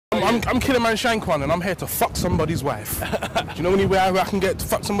I'm killamanshank1 and I'm here to fuck somebody's wife. Do you know anywhere where I can get to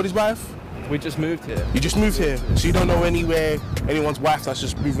fuck somebody's wife? We just moved here. You just moved here, so you don't know anywhere anyone's wife that's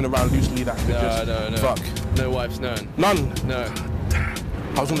just moving around loosely that could No. fuck? No wives known. None? No.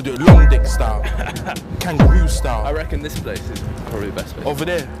 I was gonna do it long dick style, kangaroo style. I reckon this place is probably the best place. Over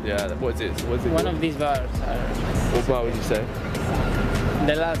there? Yeah, what is it? One of these bars. What bar would you say?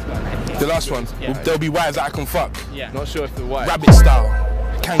 The last one, I think. The last one? Yeah. There'll be wives that I can fuck. Yeah. Not sure if the wife. Rabbit style,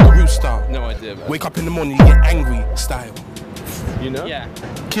 kangaroo style. No idea, man. Wake up in the morning, you get angry style. You know? Yeah.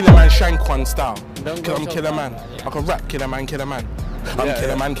 Killamanshank1 style. Don't Cause go I'm so killer far, man. yeah. I can rap killer man.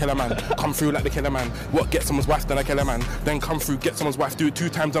 I'm killer man. Come through like the killer man. What, get someone's wife, then I kill a man. Then come through, get someone's wife, do it 2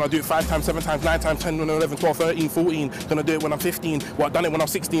 times, then I do it 5 times, 7 times, 9 times, 10, 11, 12, 13, 14. Then I do it when I'm 15. Well, I done it when I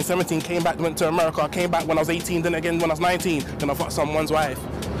was 16, 17, came back, went to America, I came back when I was 18, then again when I was 19. Then I fucked someone's wife.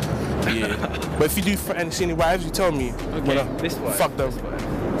 Yeah. But if you do see any wives, you tell me. Okay, this way. Fuck them.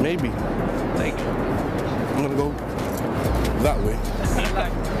 Maybe. Thank you. I'm gonna go that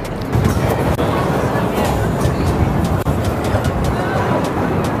way.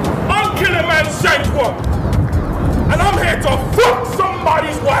 I'm killamanshank1, and I'm here to fuck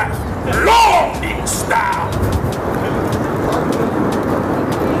somebody's wife, long dick style.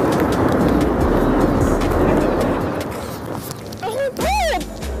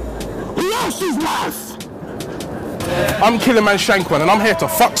 Who lost his wife? I'm killamanshank1, and I'm here to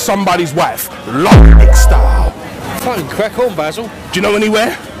fuck somebody's wife, long dick style. Fucking crack on, Basil. Do you know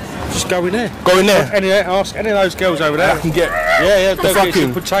anywhere? Just go in there. Go in there. Ask any of those girls over there. I can get. Yeah, the they'll get fucking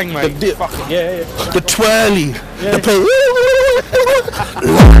you for chain, mate. The twirly. The play.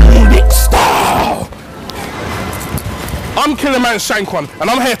 Long dick style. I'm killamanshank1, and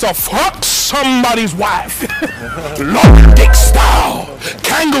I'm here to fuck somebody's wife. Long dick style,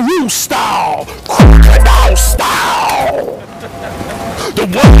 kangaroo style, crocodile style, the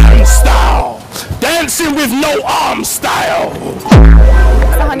woman style, dancing with no arm style.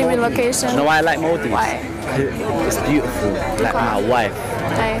 The honeymoon location. You know why I like Maldives? Why? It's beautiful, like my wife.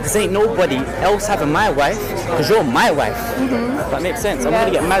 Nice. Because ain't nobody else having my wife, because you're my wife. That makes sense. I'm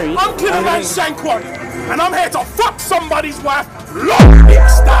gonna get married. I'm killamanshank1, and I'm here to fuck somebody's wife, long dick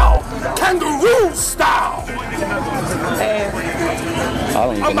style, kangaroo style.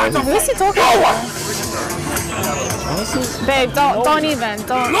 I'm about to Who's he talking your to? wife. Babe, don't even.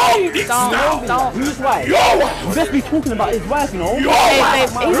 Don't. Long dick style. Don't. Whose wife? Your wife. You best be talking about his wife, you know. Your Babe,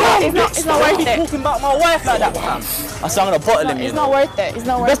 wife. it's not worth Be it. talking about my wife like that, fam. I said I'm gonna bottle him, you It's know. not worth it. It's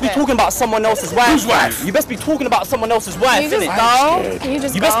not You worth best be it. talking about someone else's wife. Whose wife? You best be talking about someone else's wife, You just innit? go. You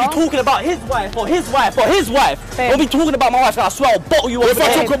just You go. best be talking about his wife or his wife or his wife. Babe. Don't be talking about my wife, and I swear I'll bottle you over If I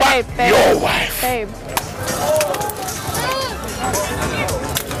there. talk about your wife. Babe.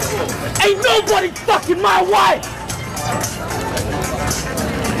 Ain't nobody fucking my wife!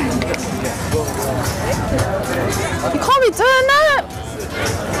 You can't be doing that.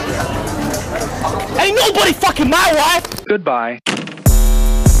 Ain't nobody fucking my wife! Goodbye.